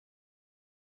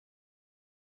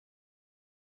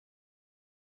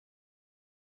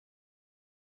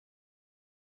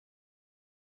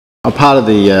part of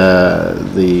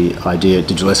the idea at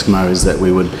Digital Eskimo is that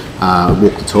we would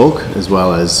walk the talk, as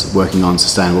well as working on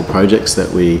sustainable projects that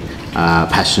we are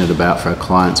passionate about for our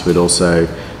clients. We also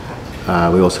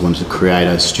wanted to create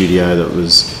a studio that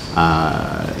was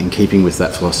in keeping with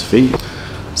that philosophy.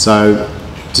 So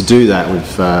to do that,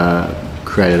 we've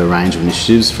created a range of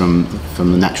initiatives from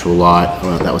the natural light,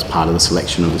 that was part of the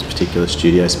selection of this particular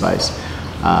studio space,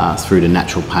 through to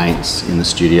natural paints in the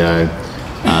studio,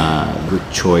 the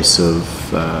choice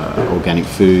of organic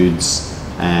foods,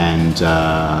 and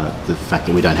the fact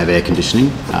that we don't have air conditioning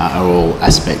are all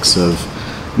aspects of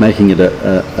making it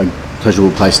a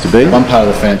pleasurable place to be. One part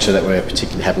of the furniture that we're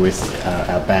particularly happy with,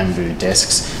 our bamboo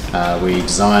desks. We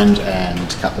designed and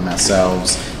cut them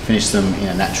ourselves, finished them in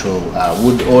a natural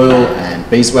wood oil and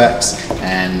beeswax,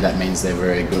 and that means they're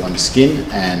very good on your skin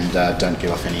and don't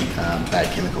give off any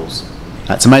bad chemicals.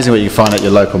 It's amazing what you find at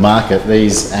your local market.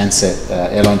 These Ansett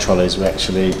airline trolleys were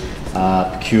actually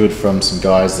procured from some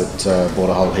guys that bought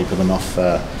a whole heap of them off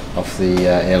the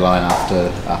airline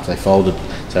after they folded.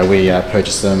 So we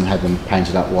purchased them, had them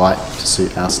painted up white to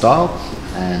suit our style,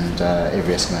 and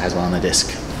every Eskimo has one on their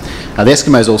desk. The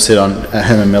Eskimos all sit on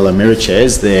Herman Miller mirror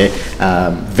chairs. They're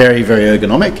very, very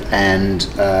ergonomic and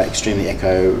extremely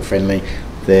eco-friendly.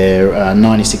 They're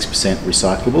 96%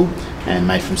 recyclable and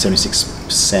made from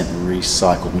 76%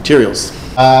 recycled materials.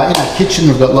 In our kitchen,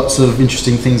 we've got lots of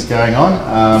interesting things going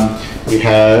on.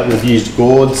 We've used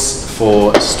gourds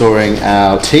for storing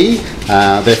our tea.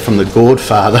 They're from the gourd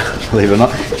father, believe it or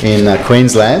not, in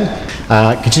Queensland.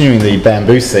 Continuing the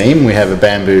bamboo theme, we have a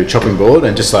bamboo chopping board,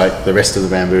 and just like the rest of the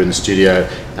bamboo in the studio,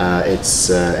 it's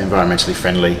environmentally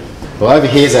friendly. Well, over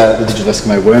here's the Digital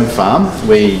Eskimo worm farm.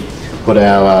 We put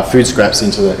our food scraps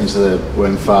into the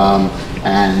worm farm,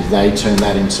 and they turn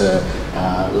that into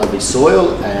lovely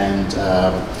soil and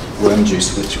worm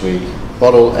juice, which we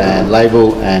bottle and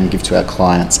label and give to our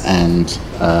clients and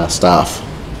staff.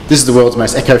 This is the world's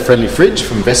most eco-friendly fridge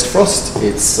from Vestfrost.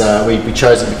 We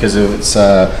chose it because of its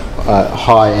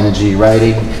high energy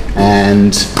rating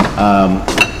and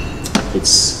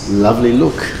its lovely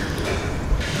look.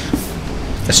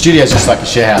 A studio is just like a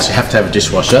share house. You have to have a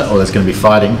dishwasher or there's going to be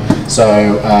fighting.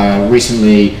 So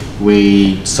recently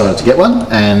we decided to get one,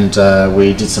 and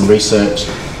we did some research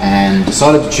and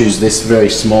decided to choose this very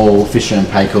small Fisher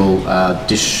 & Paykel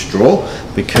dish straw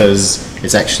because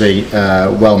it's actually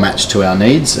well matched to our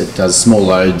needs. It does small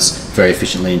loads very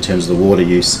efficiently in terms of the water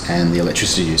use and the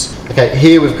electricity use. Okay,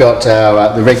 here we've got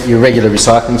your regular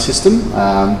recycling system,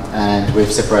 and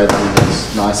we've separated them into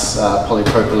these nice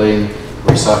polypropylene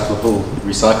recyclable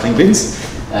recycling bins,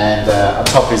 and on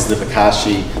top is the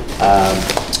Bokashi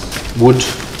wood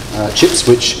chips,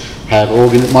 which have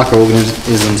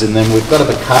microorganisms in them. We've got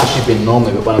a Bokashi bin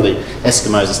normally, but one of the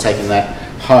Eskimos has taken that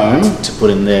home to put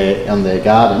on their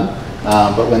garden.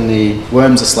 But when the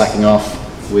worms are slacking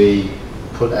off, we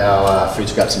put our food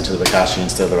scraps into the Bokashi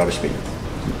instead of the rubbish bin.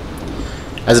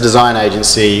 As a design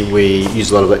agency, we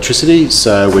use a lot of electricity,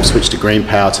 so we've switched to green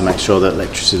power to make sure that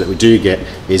electricity that we do get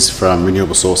is from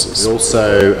renewable sources. We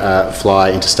also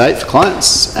fly interstate for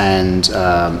clients, and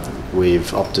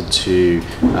we've opted to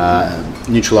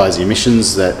neutralise the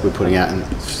emissions that we're putting out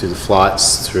through the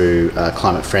flights through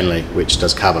Climate Friendly, which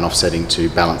does carbon offsetting to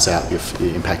balance out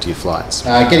the impact of your flights.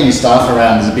 Getting your staff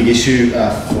around is a big issue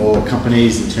for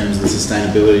companies in terms of the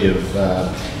sustainability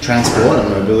of transport and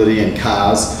mobility and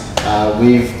cars.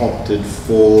 We've opted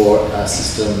for a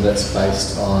system that's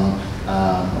based on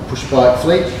a push bike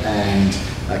fleet and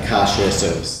a car share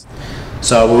service.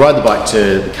 So we'll ride the bike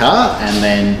to the car, and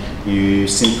then you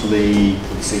simply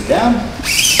put the seat down,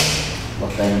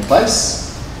 lock that in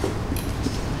place,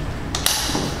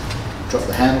 drop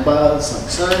the handlebars like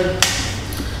so,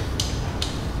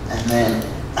 and then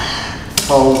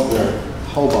fold the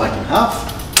whole bike in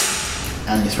half,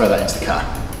 and you throw that into the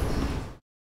car.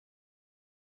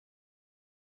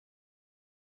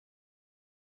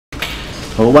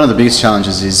 Well, one of the biggest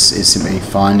challenges is simply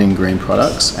finding green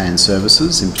products and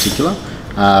services in particular.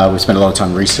 We spend a lot of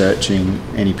time researching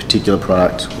any particular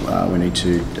product. We need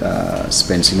to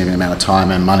spend a significant amount of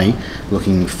time and money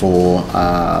looking for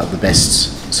the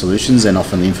best solutions, and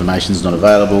often the information is not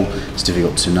available. It's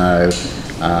difficult to know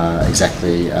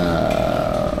exactly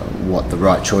what the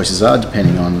right choices are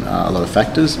depending on a lot of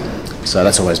factors. So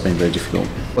that's always been very difficult.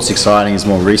 What's exciting is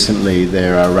more recently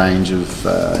there are a range of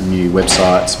new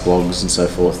websites, blogs and so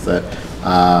forth that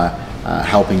are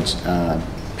helping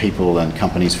people and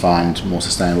companies find more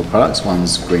sustainable products.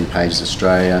 One's Green Pages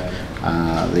Australia.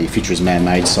 The Future is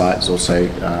Man-Made site is also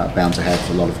bound to have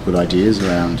a lot of good ideas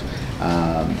around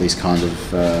these kinds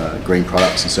of green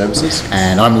products and services.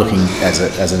 And I'm looking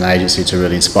as an agency to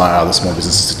really inspire other small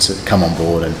businesses to come on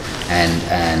board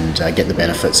and get the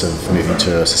benefits of moving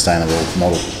to a sustainable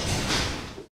model.